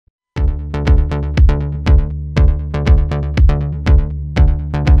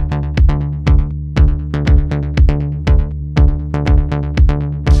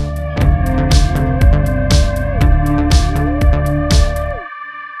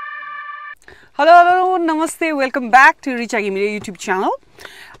Hello, namaste. Welcome back to Richa Ghimire YouTube channel.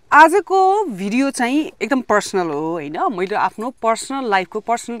 आजको video चाहिँ एकदम personal हो हैन मैले आफ्नो पर्सनल लाइफको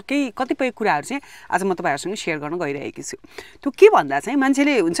पर्सनल केही कतिपय कुराहरु चाहिँ आज म तपाईहरुसँग शेयर गर्न गइरहेकी छु। त्यो के भन्दा चाहिँ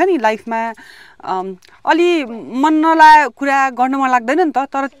मान्छेले हुन्छ नि लाइफमा अलि मन नलागेको कुरा गर्न मन लाग्दैन नि त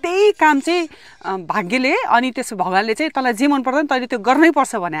तर त्यही काम चाहिँ भाग्यले अनि त्यसो भगवानले चाहिँ तँलाई जे मन पर्दैन तैले त्यो गर्नै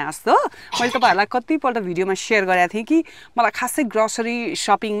पर्छ भने जस्तो मैले तपाईहरुलाई कतिपल्ट भिडियोमा शेयर गरेको थिएँ कि मलाई खासै ग्रोसरी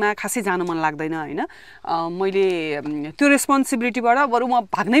शपिङमा खासै जान मन लाग्दैन हैन मैले त्यो रेस्पोन्सिबिलिटीबाट बरु म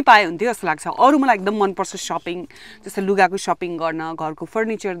भाग्नै पाए हुन्थ्यो जस्तो लाग्छ। अरु मलाई एकदम मन पर्छ शपिङ जस्तै लुगाको शपिङ गर्न घरको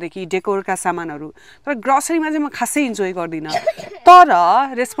फर्निचर देखि डेकोरका सामानहरु तर ग्रोसरीमा चाहिँ म खासै इन्जोय गर्दिन। तर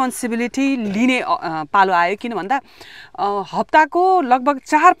रेस्पोन्सिबिलिटी लिने पालो आयो किन भन्दा हप्ताको लगभग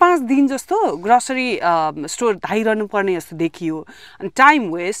 4-5 दिन जस्तो ग्रोसरी स्टोर धाइरहनु पर्ने जस्तो देखियो अनि टाइम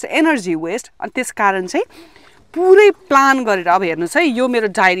वेस्ट एनर्जी वेस्ट अनि त्यसकारण चाहिँ पुरै प्लान गरेर अब हेर्नुस् है यो मेरो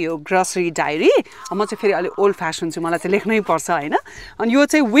डायरी हो ग्रोसरी डायरी म चाहिँ फेरि अलि ओल्ड फ्यासन छु मलाई चाहिँ लेख्नै पर्छ हैन अनि यो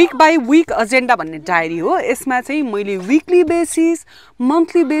चाहिँ वीक बाइ वीक एजेन्डा भन्ने डायरी हो। यसमा चाहिँ मैले weekly basis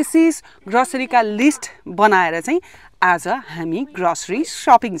monthly basis ग्रोसरीका list बनाएर चाहिँ आज हामी ग्रोसरी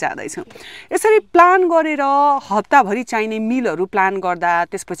शपिङ जाँदै छौं। यसरी प्लान गरेर हप्ताभरि चाहिने मिलहरु प्लान गर्दा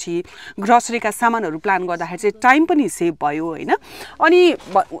त्यसपछि ग्रोसरीका सामानहरु प्लान गर्दाखेरि चाहिँ टाइम पनि सेभ भयो हैन अनि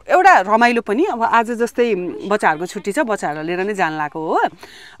एउटा रमाइलो पनि अब आज जस्तै बच्चाहरुको छुट्टी छ बच्चाहरुलाई लिएर नै जान लाग्यो हो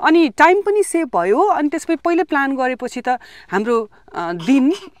अनि टाइम पनि सेभ भयो अनि त्यसपछि पहिले प्लान गरेपछि त हाम्रो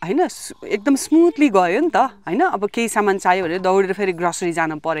दिन हैन एकदम स्मुथली गयो नि त हैन अब केही सामान चाहियो भने दौडेर फेरि ग्रोसरी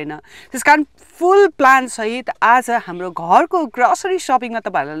जान परेन। त्यसकारण फुल प्लान सहित आज हाम्रो घरको ग्रोसरी शपिङमा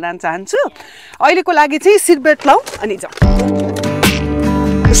तपाईहरुलाई लान चाहन्छु। अहिलेको लागि चाहिँ सिट बेल्ट लाऊ अनि जाऊ।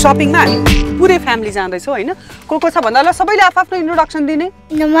 शपिङमा हामी पुरै फ्यामिली जाँदैछौँ हैन को छ भन्दा ल सबैले आफ्नो इन्ट्रोडक्सन दिने।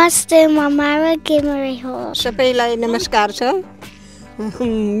 नमस्ते म रिचा घिमिरे हो। सबैलाई नमस्कार छ।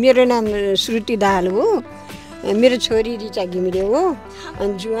 मेरो नाम श्रुति दाहाल हो। मेरो छोरी रिचा घिमिरे हो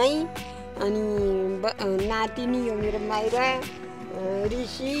अनि जुवाई अनि नातिनी हो मेरो माइरा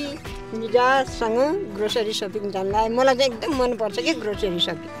ऋषि निजासँग ग्रोसरी शपिङ जानलाई मलाई चाहिँ एकदम मन पर्छ के ग्रोसरी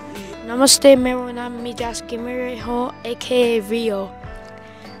शपिङ। नमस्ते मेरो नाम रिचा घिमिरे हो एके रियो।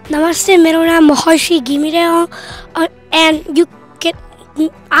 नमस्ते मेरो नाम रिचा घिमिरे हो and you get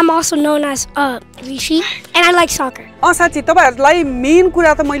I'm also known as Rishi and I like soccer. साच्चै तपाईहरुलाई मेन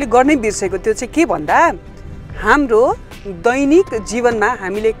कुरा त मैले गर्नै बिर्सेको त्यो चाहिँ के भन्दा हाम्रो दैनिक जीवनमा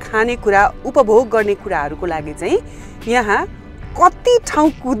हामीले खाने कुरा उपभोग गर्ने कुराहरुको लागि चाहिँ यहाँ कति ठाउँ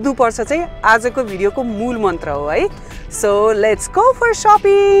कुद्नु पर्छ चाहिँ आजको भिडियोको मूल मन्त्र हो है। So let's go for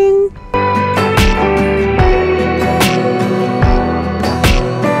shopping.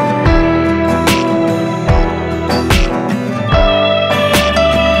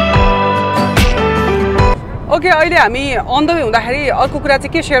 Okay अहिले हामी अन द वे हुँदाखेरि अर्को कुरा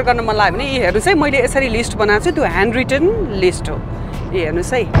चाहिँ के शेयर गर्न मन लाग्यो भने यी हेर्नुस् है मैले यसरी लिस्ट बनाएको छु त्यो ह्यान्ड रिटन लिस्ट हो। यी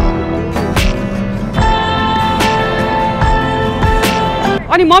हेर्नुस् है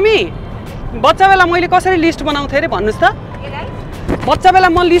अनि मम्मी बच्चा बेला मैले कसरी लिस्ट बनाउँथे रे भन्नुस् त। बच्चा बेला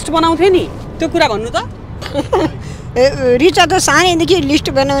म लिस्ट बनाउँथे नि त्यो कुरा भन्नु त। रिचा त सानैदेखि लिस्ट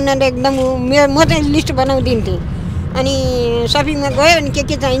बनाउन एकदम म चाहिँ लिस्ट बनाउँदिन्थेँ अनि शपिङमा गयो अनि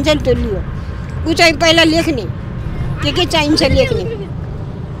के चाहिन्छ नि त्यो लियो उ चाहिँ पहिला लेख्ने के चाहिन्छ लेख्ने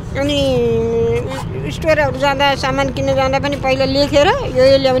अनि स्टोरहरु जाँदा सामान किन्न जाँदा पनि पहिला लेखेर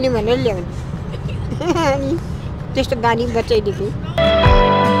यो ल्याउने भनेर ल्याउने अनि त्यस्तो बानी बच्चैदेखि।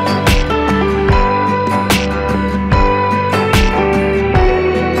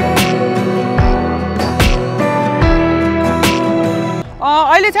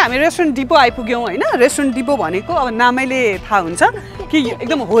 अहिले चाहिँ हामी रेस्टुरेन्ट डिपो आइपुग्यौं हैन। रेस्टुरेन्ट डिपो भनेको अब नामैले थाहा हुन्छ कि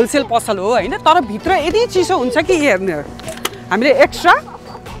एकदम होलसेल पसल हो हैन तर भित्र यति चिसो हुन्छ कि हेर्नु हामीले एक्स्ट्रा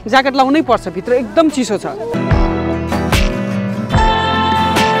ज्याकेट लाउनै पर्छ भित्र एकदम चिसो छ।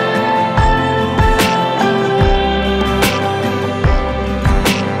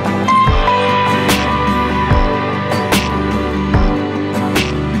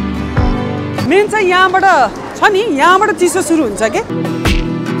 मेन चाहिँ यहाँबाट छ नि यहाँबाट चिसो सुरु हुन्छ के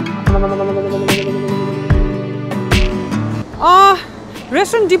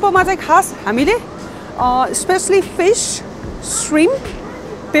रेस्टुरेन्ट डिपोमा चाहिँ खास हामीले specially fish shrimp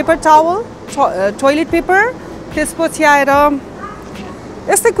paper towel toilet paper त्यसपछि आएर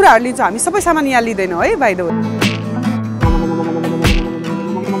यस्तै कुराहरु लिन्छौँ हामी सबै सामान यहाँ लिँदैनौँ है बाइ द वे।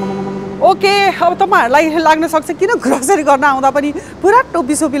 ओके अब तपाईहरुलाई लाग्न सक्छ किन ग्रोसरी गर्न आउँदा पनि पुरा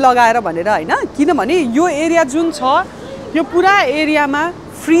टोपी सोपी लगाएर भनेर हैन किनभने यो एरिया जुन छ यो पुरा एरियामा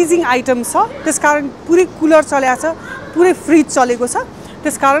फ्रिजिङ आइटम छ त्यसकारण पुरै कुलर चलेको छ पुरै फ्रिज चलेको छ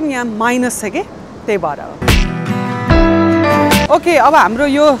त्यसकारण यहाँ माइनस छ के त्यही भएर ओके अब हाम्रो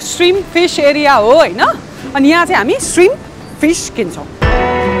यो श्रिम्प फिश एरिया हो हैन अनि यहाँ चाहिँ हामी श्रिम्प फिश किन्छौँ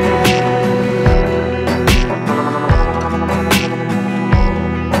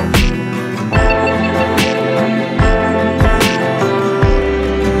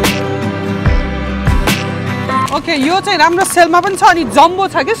ओके यो चाहिँ राम्रो सेलमा पनि छ अनि जम्बो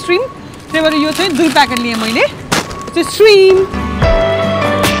छ के श्रिम्प त्यही भएर यो चाहिँ 2 प्याकेट लिए मैले चाहिँ श्रिम्प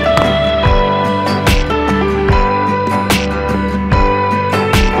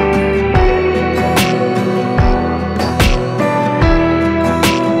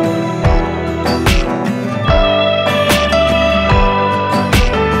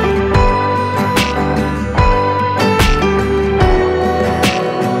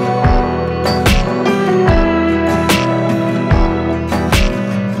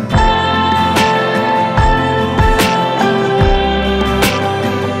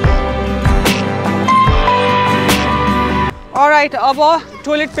राइट अब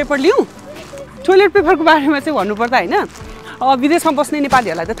टोइलेट पेपर लिउँ टोइलेट पेपरको बारेमा चाहिँ भन्नुपर्दा हैन विदेशमा बस्ने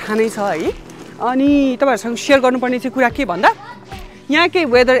नेपालीहरूलाई त थाहा नै छ है अनि तपाईहरुसँग शेयर गर्नुपर्ने चाहिँ कुरा के भन्दा यहाँ केही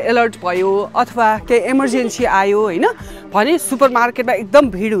वेदर अलर्ट भयो अथवा केही इमर्जेन्सी आयो हैन भने सुपरमार्केटमा एकदम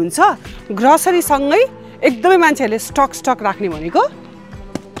भिड हुन्छ ग्रोसरी सँगै एकदमै मान्छेहरूले स्टक राख्ने भनेको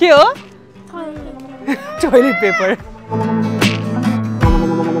के हो टोइलेट पेपर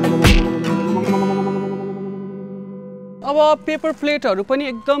अब पेपर प्लेटहरु पनि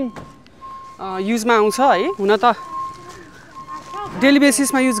एकदम युजमा आउँछ है हुन त डेली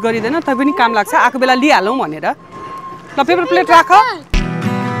बेसिसमा युज गरिदैन तै पनि काम लाग्छ आको बेला लिहालौं भनेर ल पेपर प्लेट राख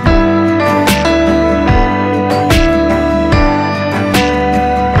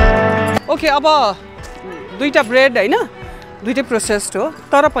ओके अब दुईटा ब्रेड हैन दुईटै प्रोसेस्ड हो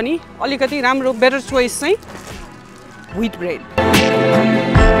तर पनि अलिकति राम्रो बेटर चोइस चाहिँ व्हीट ब्रेड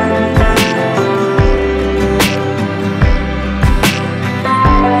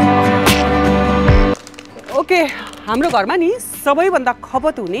ओके हाम्रो घरमा नि सबैभन्दा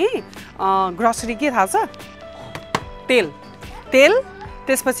खपत हुने ग्रोसरी के थाहा छ तेल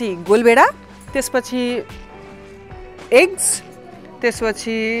त्यसपछि गोलबेडा त्यसपछि एग्स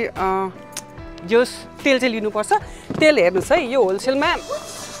त्यसपछि जोस तेल चाहिँ लिनुपर्छ तेल हेर्नुस् है यो होलसेलमा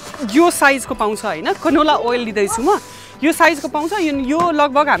यो साइजको पाउँछ हैन कनोला ओइल लिदैछु म यो साइजको पाउँछ यो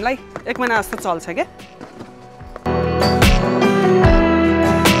लगभग हामीलाई 1 महिना जस्तो चल्छ के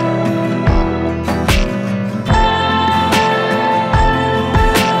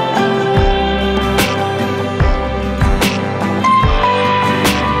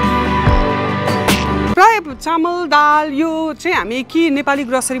चामल दाल यो चाहिँ हामी कि नेपाली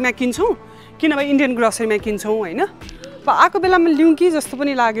ग्रोसरीमा किन्छौँ कि नभए इन्डियन ग्रोसरीमा किन्छौँ हैन आएको बेलामा लिउँ कि जस्तो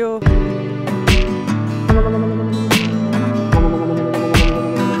पनि लाग्यो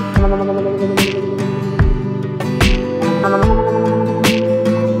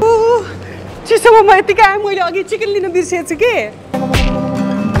चिसोमा म यतिकै आएँ मैले अघि चिकन लिन बिर्सेछु के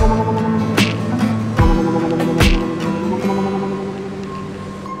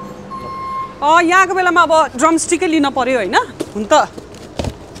यहाँको बेलामा अब ड्रमस्टिकै लिन पर्यो हैन हुन त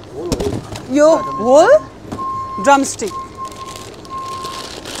यो होल ड्रमस्टिक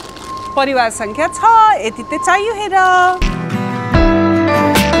परिवार संख्या 6 यति त चाहियो हेर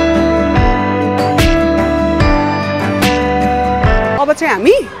अब चाहिँ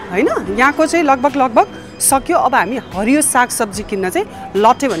हामी हैन यहाँको चाहिँ लगभग सक्यो अब हामी हरियो साग सब्जी किन्न चाहिँ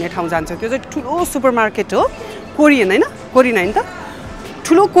लटे भन्ने ठाउँ जान्छौँ त्यो चाहिँ ठुलो सुपरमार्केट हो कोरियन हैन कोरियन हैन त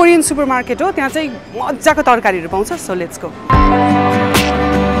ठुलो कोरियन सुपरमार्केट हो त्यहाँ चाहिँ मज्जाको तरकारीहरु पाउँछ सो लेट्स गो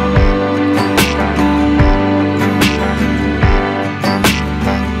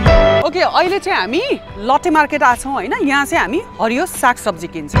ओके अहिले चाहिँ हामी लटे मार्केट आछौँ हैन यहाँ चाहिँ हामी हरियो साग सब्जी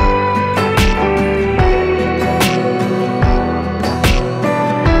किन्छौँ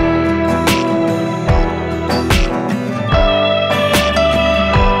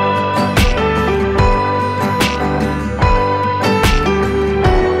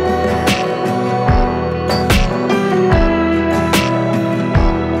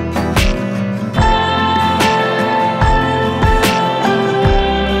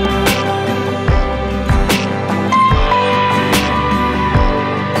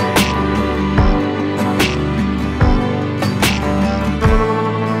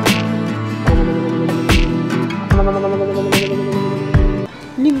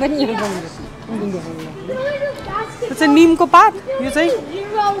नीमको पात यो चाहिँ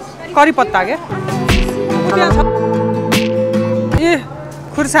करी पत्ता के ए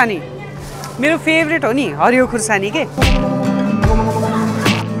खुर्सानी मेरो फेभरेट हो नि हरियो खुर्सानी के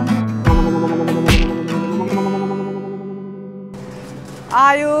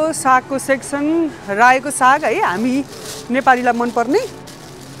आयो सागको सेक्सन रायोको साग है हामी नेपालीलाई मनपर्ने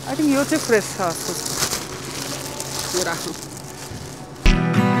आई थिङ्क यो चाहिँ फ्रेस छ जस्तो यो राखौँ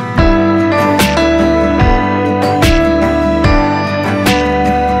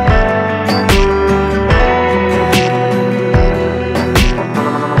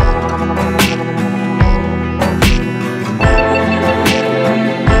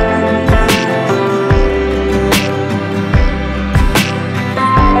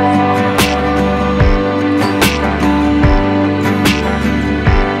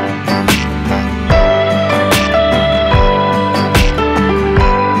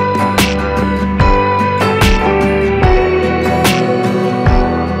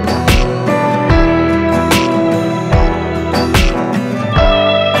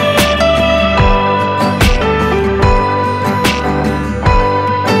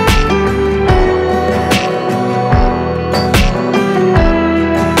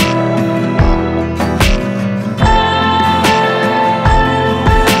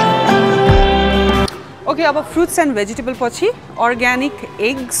ओके अब फ्रुट्स एन्ड भेजिटेबल पछि अर्ग्यानिक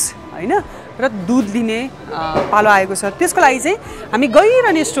एग्स हैन र दूध लिने पालो आएको छ त्यसको लागि चाहिँ हामी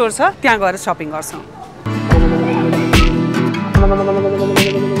गइरहने स्टोर छ त्यहाँ गएर शपिङ गर्छौँ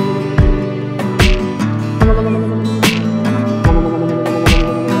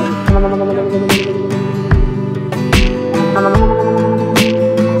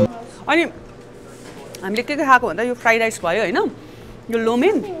अनि हामीले के खाएको भन्दा यो फ्राइड राइस भयो हैन यो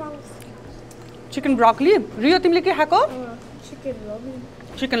लोमेन चिकन ब्रोकली रियो तिमीले के खाएको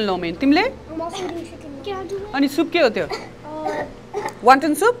चिकन लोमेन तिमीले अनि सुप के हो त्यो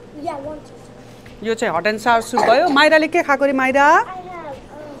वान्टन सुप यो चाहिँ हट एन्ड सावर सुप भयो माइराले के खाएको रे माइरा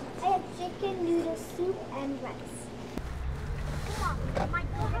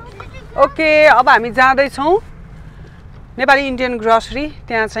ओके अब हामी जाँदैछौँ नेपाली इन्डियन ग्रोसरी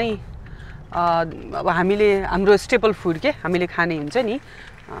त्यहाँ चाहिँ अब हामीले हाम्रो स्टेपल फुड के हामीले खाने हुन्छ नि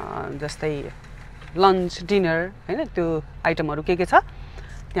जस्तै लन्च डिनर हैन त्यो आइटमहरु के छ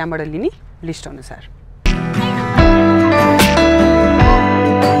त्यहाँबाट लिने लिस्ट अनुसार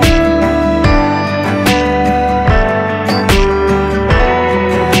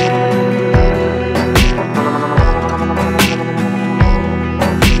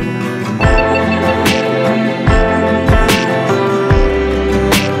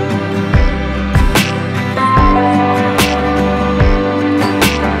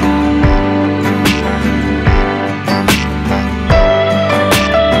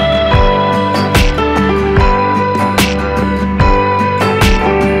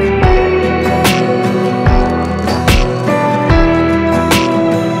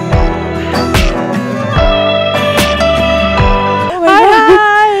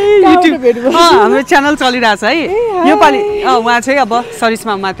हाम्रो च्यानल चलिरहेछ है योपालि उहाँ चाहिँ अब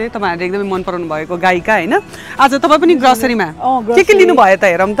सरिस्मा माते तपाईहरुले एकदमै मन पराउनु भएको गायिका हैन आज तपाई पनि ग्रोसरीमा के लिनु भयो त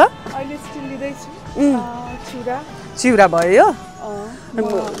हेरौँ त अहिले स्टिल लिदै छु चिउरा भयो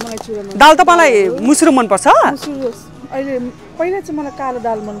दाल तपाईलाई मुसुरो मन पर्छ मुसुरो अहिले पहिला चाहिँ मलाई कालो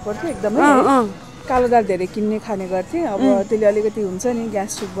दाल मन पर्थ्यो एकदमै कालो दाल धेरै किन्ने खाने गर्थे अब त्यसले अलिकति हुन्छ नि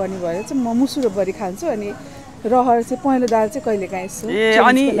ग्यास्ट्रिक बढ्ने भएर चाहिँ म मुसुरो बढी खान्छु अनि रहर चाहिँ पहेँलो दाल चाहिँ कहिलेकाहीँ यसो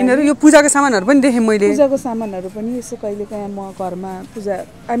अनि यिनीहरू यो पूजाको सामानहरू पनि देखेँ मैले पूजाको सामानहरू पनि यसो कहिलेकाहीँ म घरमा पूजा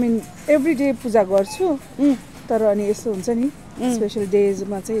आई मिन एभ्री डे पूजा गर्छु तर अनि यसो हुन्छ नि स्पेशल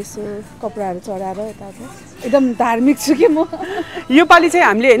डेजमा चाहिँ यसो कपडाहरू चढाएर यताको एकदम धार्मिक छु कि म योपालि चाहिँ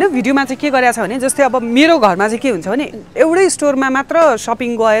हामीले हैन भिडियोमा चाहिँ के गरेछ भने जस्तै अब मेरो घरमा चाहिँ के हुन्छ भने एउटै स्टोरमा मात्र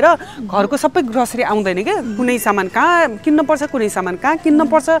शपिङ गएर घरको सबै ग्रोसरी आउँदैन के कुनै सामान कहाँ किन्न पर्छ कुनै सामान कहाँ किन्न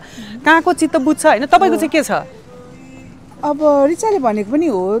पर्छ कहाँको चित्त बुझ्छ हैन तपाईको चाहिँ के छ अब रिचाले भनेको पनि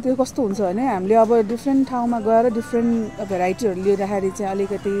हो त्यो कस्तो हुन्छ भने हामीले अब डिफ्रेन्ट ठाउँमा गएर डिफ्रेन्ट भेराइटीहरू लिँदाखेरि चाहिँ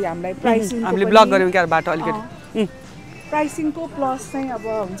अलिकति हामीलाई प्राइसिङ हामीले ब्लग गर्यौं क्या बाटो अलिकति प्राइसिङको प्लस चाहिँ अब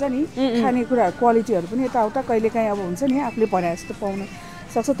हुन्छ नि खानेकुराहरू क्वालिटीहरू पनि यताउता कहिलेकाहीँ अब हुन्छ नि आफूले भने जस्तो पाउन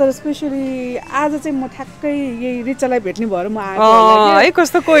सक्छ तर स्पेशली आज चाहिँ म ठ्याक्कै यही रिचालाई भेट्ने भएर म आएको है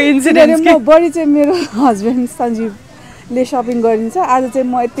कस्तो कोइन्सिडेन्स म बढी चाहिँ मेरो हस्बेन्ड सञ्जीवले शपिङ गरिन्छ आज चाहिँ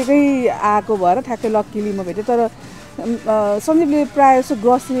म यतिकै आएको भएर ठ्याक्कै लक्कीली म भेटेँ तर सञ्जीवले प्रायः जस्तो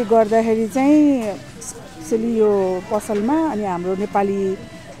ग्रोसरी गर्दाखेरि चाहिँ स्पेसली यो पसलमा अनि हाम्रो नेपाली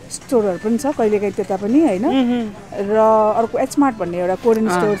स्टोरहरू पनि छ कहिलेकाहीँ त्यता पनि हैन र अर्को एचमार्ट भन्ने एउटा कोरियन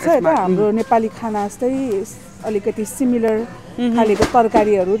स्टोर छ यता हाम्रो नेपाली खाना जस्तै अलिकति सिमिलर खालेको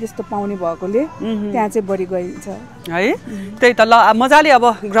तरकारीहरू त्यस्तो पाउने भएकोले त्यहाँ चाहिँ बढी गइन्छ है त्यही त ल मजाले अब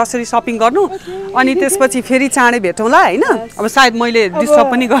ग्रोसरी शपिङ गर्नु अनि त्यसपछि फेरि चाँडै भेटौँला हैन अब सायद मैले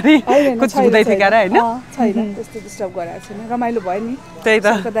डिस्टर्ब पनि गरे कुछ हुँदै थियो क्यारा हैन छैन त्यस्तो डिस्टर्ब गराएको छैन रमाइलो भयो नि त्यही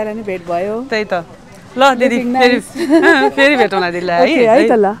त कदाले नि भेट भयो त्यही त ल दिदी फेरि भेटौँला दिदीलाई है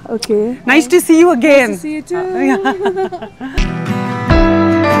त ल okay nice to see you again see you too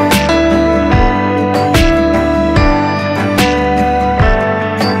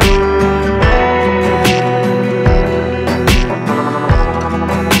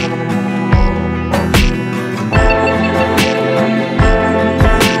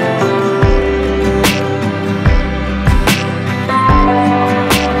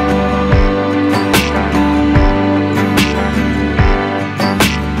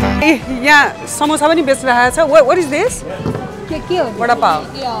यहाँ समोसा पनि बेचिरहेको छ व्हाट इज दिस के हो वडा पाव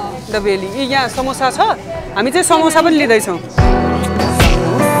दबेली यहाँ समोसा छ हामी चाहिँ समोसा पनि लिँदैछौँ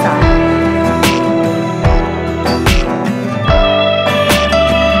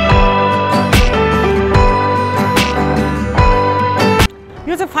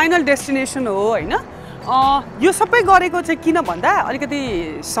यो चाहिँ फाइनल डेस्टिनेसन हो होइन यो सबै गरेको चाहिँ किन भन्दा अलिकति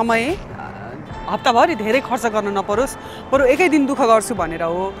समय हप्ताभरि धेरै खर्च गर्न नपरोस् बरु एकै दिन दुःख गर्छु भनेर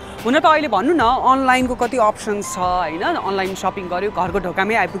हो हुन त अहिले भन्नु न अनलाइनको कति अप्सन्स छ होइन अनलाइन सपिङ गर्यो घरको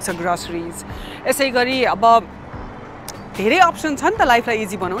ढोकामै आइपुग्छ ग्रोसरिज यसै गरी अब धेरै अप्सन छ नि त लाइफलाई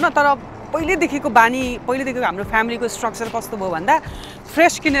इजी बनाउन तर पहिलेदेखिको बानी पहिलेदेखिको हाम्रो फ्यामिलीको स्ट्रक्चर कस्तो भयो भन्दा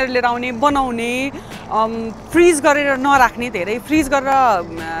फ्रेस किनेर लिएर आउने बनाउने फ्रिज गरेर नराख्ने धेरै फ्रिज गरेर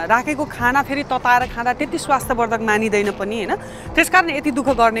राखेको खाना फेरि तताएर खाँदा त्यति स्वास्थ्यवर्धक मानिँदैन पनि होइन त्यसकारण यति दुःख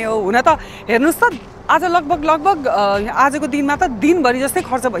गर्ने हो हुन त हेर्नुहोस् त आज लगभग आजको दिनमा त दिनभरि जस्तै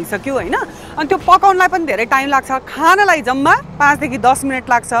खर्च भइसक्यो होइन अनि त्यो पकाउनलाई पनि धेरै टाइम लाग्छ खानलाई जम्मा 5 देखि 10 मिनट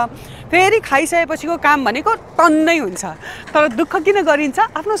लाग्छ फेरि खाइसकेपछिको काम भनेको टन्नै हुन्छ तर दुःख किन गरिन्छ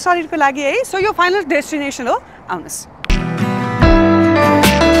आफ्नो शरीरको लागि है सो यो फाइनल डेस्टिनेसन हो आउनुहोस्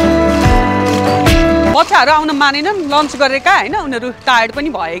बच्चाहरू आउन मानेनन् लन्च गरेका होइन उनीहरू टायर्ड पनि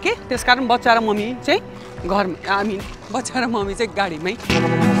भए कि त्यसकारण बच्चा र मम्मी चाहिँ घरमा बच्चा र मम्मी चाहिँ गाडीमै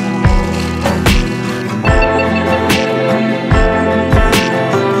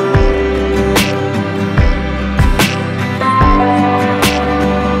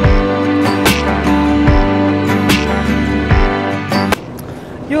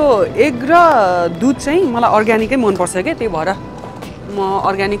यो एग र दुध चाहिँ मलाई अर्ग्यानिकै मनपर्छ क्या त्यही भएर म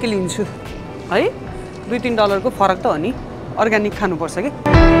अर्ग्यानिकै लिन्छु है $2-3 को फरक त हो नि अर्ग्यानिक खानुपर्छ कि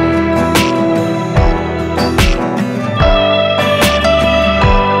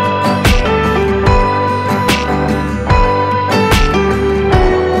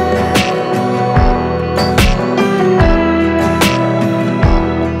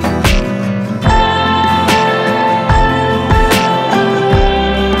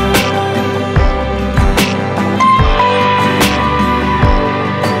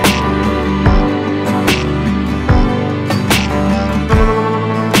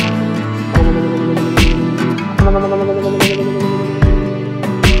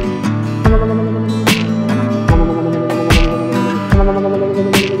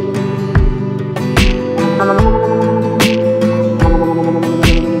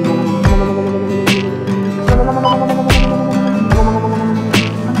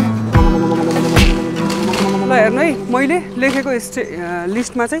मैले लेखेको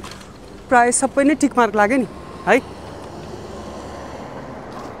लिस्टमा चाहिँ प्राय सबै नै टिक मार्क लाग्यो नि है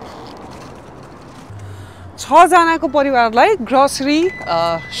 6 जनाको परिवारलाई ग्रोसरी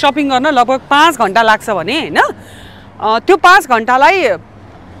शपिङ गर्न लगभग 5 घण्टा लाग्छ भने हैन त्यो 5 घण्टालाई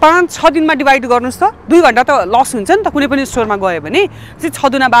 5-6 दिनमा डिभाइड गर्नुस् त 2 घण्टा त लस हुन्छ नि त कुनै पनि स्टोरमा गयो भने चाहिँ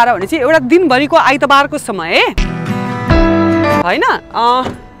 6 दुना 12 भने चाहिँ एउटा दिनभरिको आइतबारको समय हैन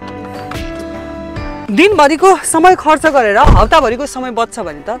दिनभरिको समय खर्च गरेर हप्ताभरिको समय बच्छ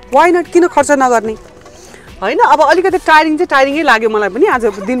भने त वाइ नट किन खर्च नगर्ने हैन अब अलिकति टायरिङै लाग्यो मलाई पनि आज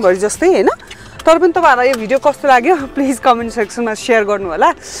दिनभरि जस्तै हैन तर पनि तपाईहरुलाई यो भिडियो कस्तो लाग्यो प्लिज कमेन्ट सेक्सनमा शेयर गर्नु होला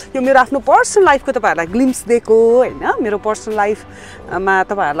यो मेरो आफ्नो पर्सनल लाइफको तपाईहरुलाई ग्लिम्स दिएको हैन मेरो पर्सनल लाइफमा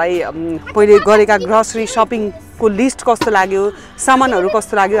तपाईहरुलाई पहिले गरेका ग्रोसरी शपिङको लिस्ट कस्तो लाग्यो सामानहरु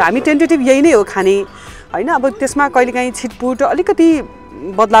कस्तो लाग्यो हामी टेन्टेटिभ यही नै हो खाने हैन अब त्यसमा कहिलेकाहीँ छिटपुट अलिकति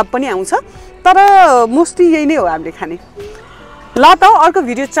बदलाव पनि आउँछ तर मोस्टली यही नै हो हामीले खाने ल त अर्को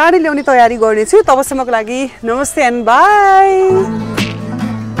भिडियो चाँडै ल्याउने तयारी गर्नेछु तबसम्मको लागि नमस्ते एन्ड बाइ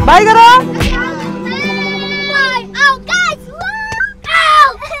बाइ गर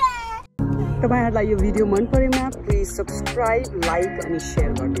तपाईहरुलाई यो भिडियो मन परेमा प्लिज सब्स्क्राइब लाइक अनि शेयर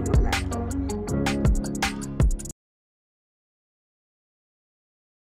गरिदिनु होला